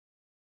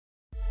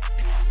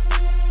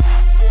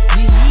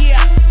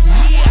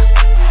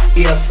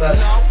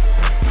EFS,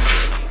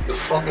 the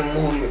fucking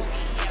movement.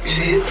 You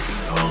see it?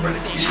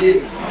 You see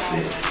it?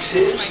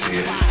 You see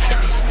it?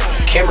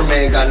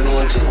 Cameraman got it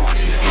on too.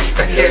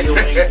 Yeah,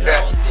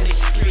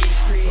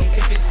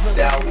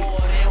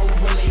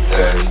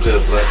 it's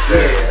good, but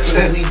yeah, that's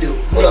what we do.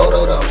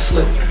 Hold on, I'm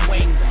slipping.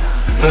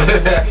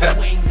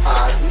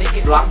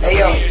 Hey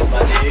yo.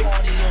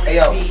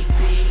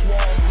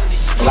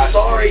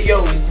 Sorry, yo.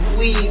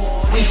 We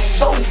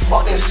so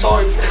fucking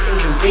sorry for the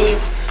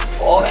inconvenience,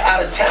 for all the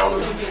out of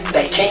towners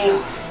that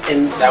came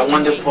and that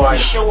wonder party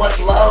show us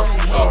love.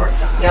 Sorry. You know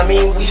what I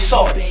mean? We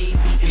sorry.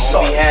 We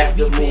sorry. On behalf of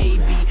the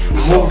movement.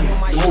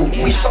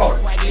 We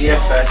sorry.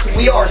 EFS.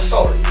 We are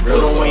sorry.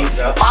 Real wings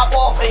up. Pop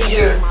off ain't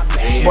here,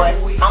 but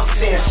I'm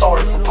saying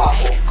sorry for Pop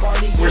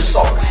off. We're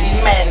sorry.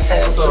 He's mad as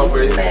hell, so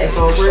we're mad.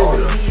 We're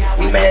sorry.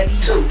 We mad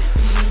too.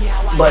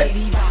 But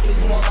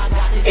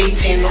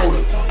 18 and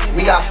older,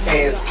 we got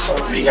fans.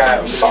 Sorry, we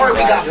got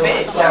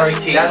fans. Sorry,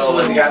 kids. That's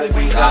what it's gotta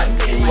be.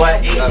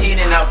 But 18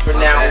 and up for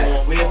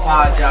now. We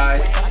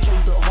apologize.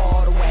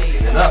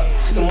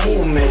 It's the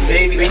movement,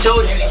 baby. We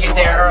told you to get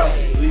there early.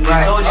 We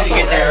told you to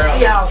get there early.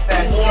 See how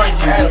fast. We warned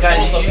you because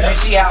you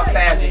see how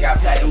fast it got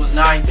fast. It was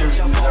 9:30.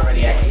 We was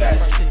already at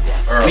fast.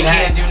 We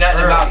can't do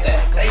nothing about that.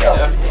 Hey yo,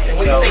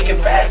 when you thinking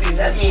fast,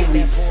 that means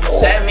we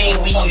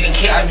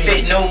can't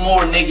fit no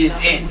more niggas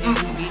in.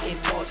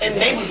 And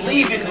they was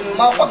leaving, and the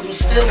motherfuckers was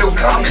still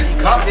coming.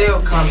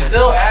 Still coming.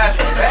 Still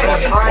asking.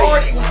 The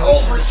party was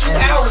over 2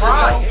 hours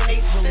ago, and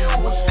they still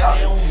was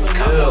coming.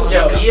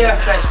 Yo,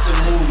 EFS the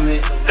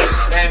movement.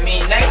 I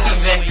mean, next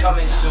event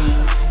coming soon.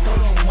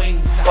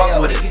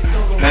 Fuck with it.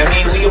 I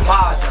mean, we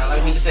apologize,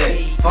 like we said.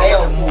 Fuck with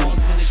the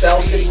movement.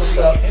 Cell City, what's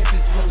up?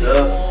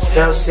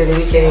 Cell City,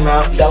 we came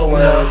out.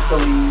 Delaware,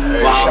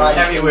 Philly, wow,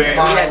 everywhere. We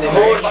had the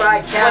whole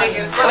tri-county.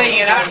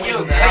 Playing out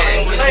you.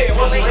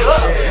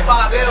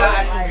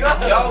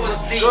 Y'all was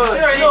deep.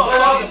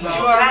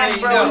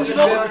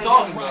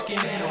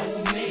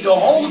 The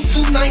whole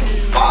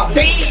 295.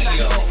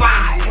 Damn,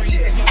 5.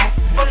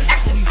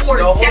 Exit 4.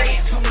 The whole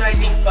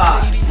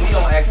 295. We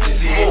don't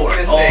exit 4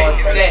 all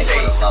day.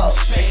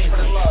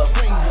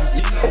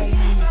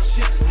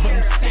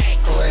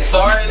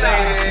 Sorry,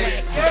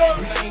 ladies.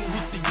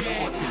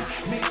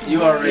 You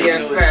already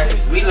know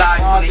it. We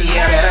live on the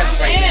EFS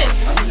right now.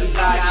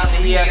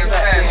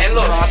 And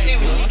look, I see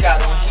what she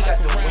got on. She got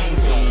the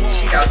wings on.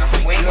 She got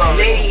some wings on.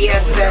 Lady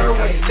EFS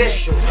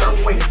official.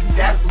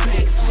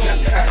 Definitely.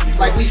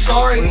 Like, we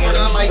sorry for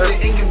the, like, the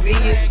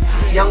inconvenience.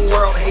 Young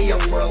World, hey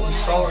Young World, we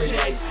sorry.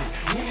 Like,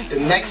 the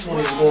next one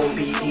is going to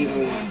be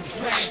even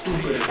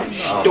stupider.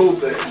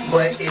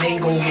 But it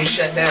ain't going to get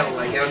shut down.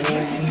 Like, I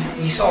mean,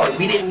 we sorry.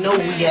 We didn't know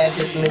we had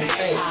this many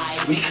fans.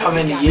 We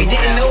coming to We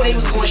didn't know they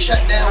was going to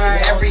shut down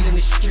every...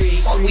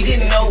 We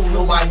didn't know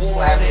nobody was going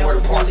to have a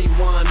water party. You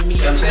know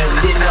what I'm saying?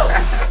 We didn't know.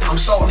 I'm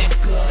sorry.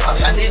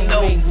 I didn't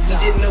know. We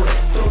didn't know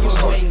that.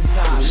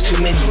 It was too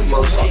many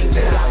motherfuckers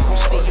there. I'm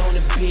sorry.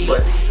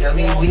 But, you know what I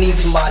mean? We need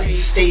somebody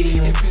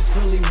stadium,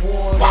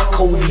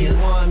 Wachovia,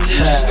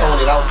 just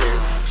throwing it out there. You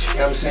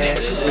know what I'm saying?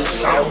 It's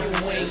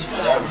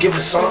something. Give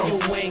us something. You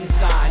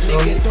know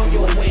what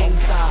I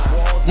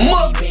mean?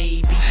 Mug!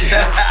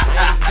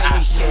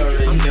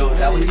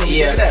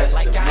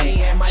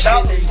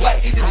 Shout out to Flex,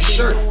 he did the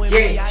shirt.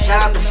 Yeah,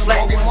 shout out to Flex.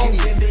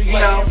 You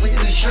know, we did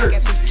the shirt.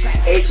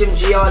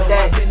 HMG all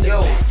day. Yo,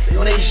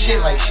 they ain't shit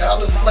like shout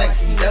out to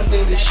Flex. He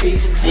definitely did shit.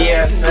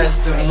 Yeah, that's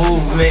the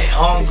movement.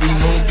 Hungry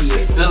Monkey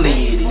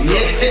affiliated.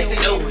 Yeah.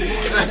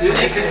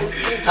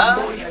 Huh?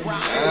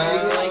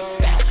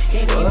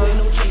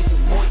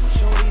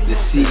 The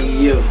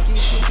CEO.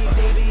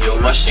 Yo,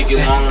 my shit get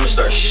long, I'm gonna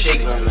start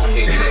shaking on my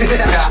head.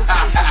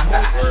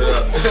 Word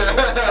up.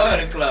 Go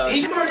to the club.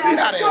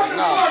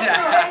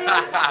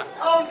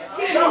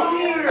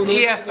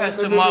 EFS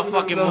the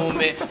motherfucking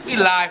movement. We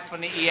live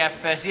from the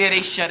EFS. Yeah,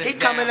 they shut us down. He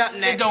coming up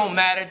next. It don't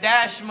matter.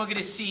 Dash Mugga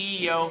the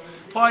CEO.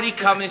 Party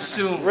coming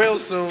soon. Real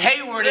soon.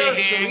 Hayward in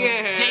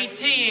here.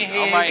 JT in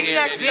here. I'm right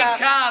here. Big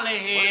Colin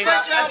here.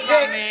 First round That's my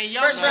pick. man.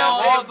 Young First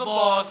round Ball, pick. The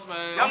boss,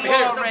 man. I'm here.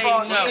 The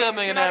boss. What's good,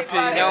 Millionaire P?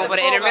 Yo, but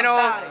the intermittent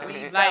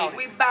Like,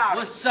 we bout it.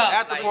 what's up?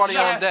 After party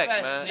on deck,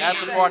 man.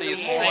 After party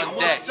is on deck.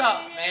 What's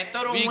up, man?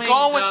 Throw the We wings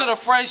going up. to the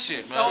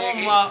friendship, Throw man.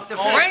 them up. The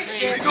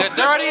friendship. The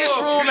dirtiest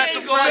room at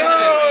the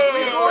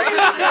friendship.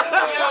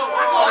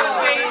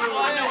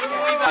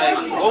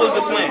 What was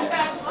the plan?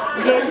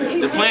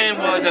 The plan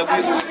was that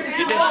we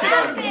get that shit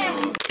on.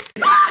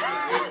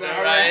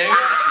 Right.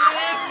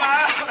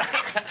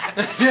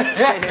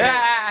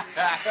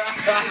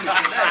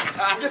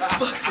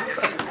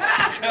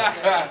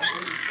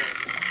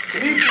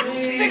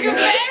 Stick him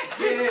back.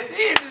 He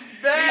is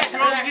bad.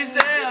 Drunk as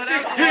hell.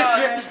 That's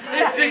why.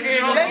 This nigga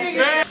drunk as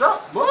hell.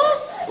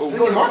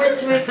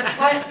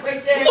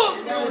 Right there.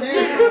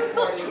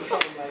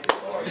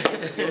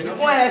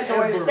 Boy, that's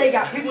somewhere to stay.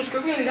 Got people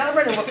screaming. Got to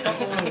run them.